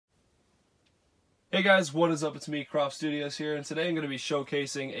Hey guys, what is up? It's me, Croft Studios here, and today I'm going to be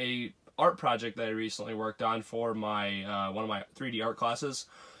showcasing a art project that I recently worked on for my one of my 3D art classes.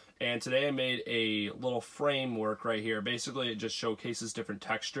 And today I made a little framework right here. Basically, it just showcases different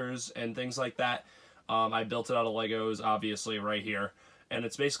textures and things like that. I built it out of Legos, obviously, right here. And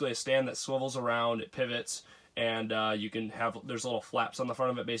it's basically a stand that swivels around, it pivots, and you can have, there's little flaps on the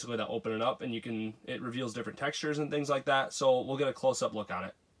front of it basically that open it up, and it reveals different textures and things like that. So we'll get a close-up look on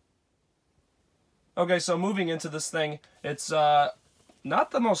it. Okay, so moving into this thing, it's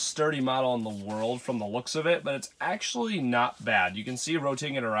not the most sturdy model in the world from the looks of it, but it's actually not bad. You can see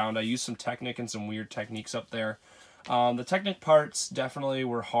rotating it around. I used some Technic and some weird techniques up there. The Technic parts definitely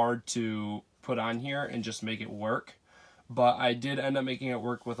were hard to put on here and just make it work, but I did end up making it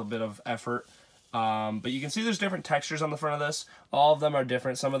work with a bit of effort. But you can see there's different textures on the front of this. All of them are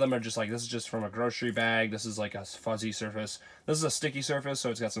different. Some of them are just like, this is just from a grocery bag. This is like a fuzzy surface. This is a sticky surface, so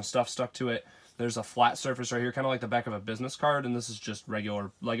it's got some stuff stuck to it. There's a flat surface right here, kind of like the back of a business card, and this is just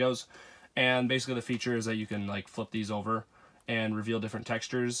regular Legos. And basically the feature is that you can like flip these over and reveal different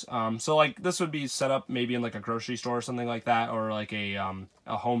textures. So like this would be set up maybe in like a grocery store or something like that, or like a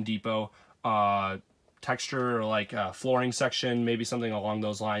Home Depot texture, or like a flooring section, maybe something along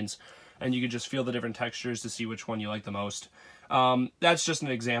those lines. And you can just feel the different textures to see which one you like the most. That's just an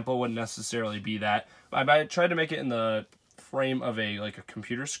example, wouldn't necessarily be that. I tried to make it in the frame of a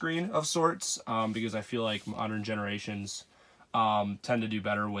computer screen of sorts, because I feel like modern generations tend to do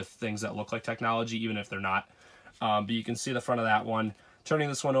better with things that look like technology, even if they're not. But you can see the front of that one. Turning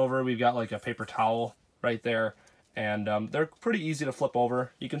this one over, we've got like a paper towel right there, and they're pretty easy to flip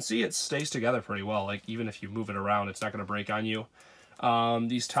over. You can see it stays together pretty well. Like even if you move it around, it's not going to break on you.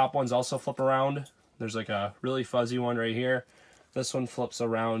 These top ones also flip around. There's like a really fuzzy one right here. This one flips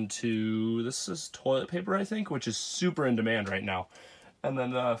around to, this is toilet paper, I think, which is super in demand right now. And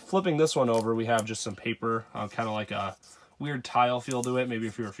then flipping this one over, we have just some paper, kind of like a weird tile feel to it, maybe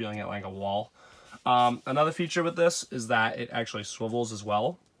if you were feeling it like a wall. Another feature with this is that it actually swivels as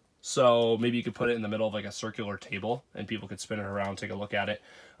well. So maybe you could put it in the middle of like a circular table and people could spin it around, take a look at it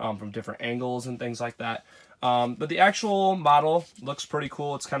from different angles and things like that. But the actual model looks pretty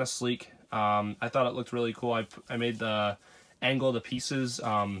cool. It's kind of sleek. I thought it looked really cool. I made the angle of the pieces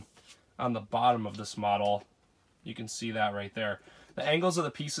on the bottom of this model. You can see that right there. The angles of the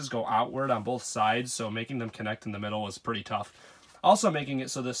pieces go outward on both sides, so making them connect in the middle was pretty tough. Also making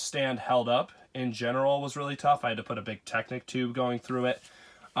it so this stand held up in general was really tough. I had to put a big Technic tube going through it.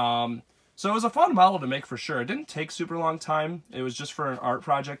 So it was a fun model to make for sure. It didn't take super long time. It was just for an art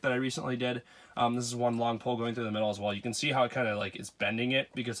project that I recently did. This is one long pole going through the middle as well. You can see how it kind of like is bending it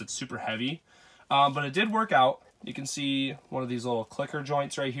because it's super heavy. But it did work out. You can see one of these little clicker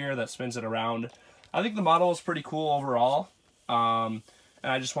joints right here that spins it around. I think the model is pretty cool overall. And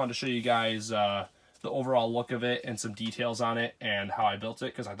I just wanted to show you guys the overall look of it and some details on it and how I built it,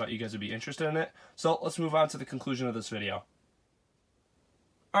 because I thought you guys would be interested in it. So let's move on to the conclusion of this video.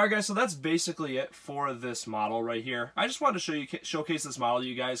 Alright guys, so that's basically it for this model right here. I just wanted to showcase this model to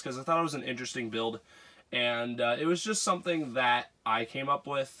you guys because I thought it was an interesting build. And it was just something that I came up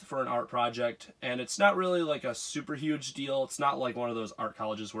with for an art project, and it's not really like a super huge deal. It's not like one of those art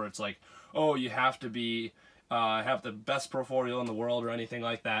colleges where it's like, oh, you have to be have the best portfolio in the world or anything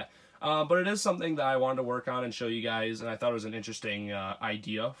like that. But it is something that I wanted to work on and show you guys, and I thought it was an interesting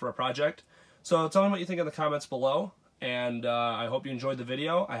idea for a project. So tell me what you think in the comments below, and I hope you enjoyed the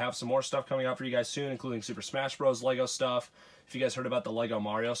video. I have some more stuff coming out for you guys soon, including Super Smash Bros. Lego stuff. If you guys heard about the Lego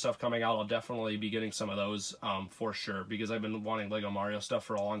Mario stuff coming out, I'll definitely be getting some of those for sure, because I've been wanting Lego Mario stuff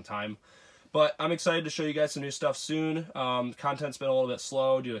for a long time. But I'm excited to show you guys some new stuff soon. Content's been a little bit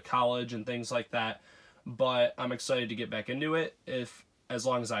slow due to college and things like that, but I'm excited to get back into it as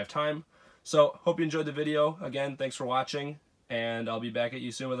long as I have time. So hope you enjoyed the video. Again, thanks for watching, and I'll be back at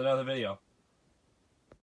you soon with another video.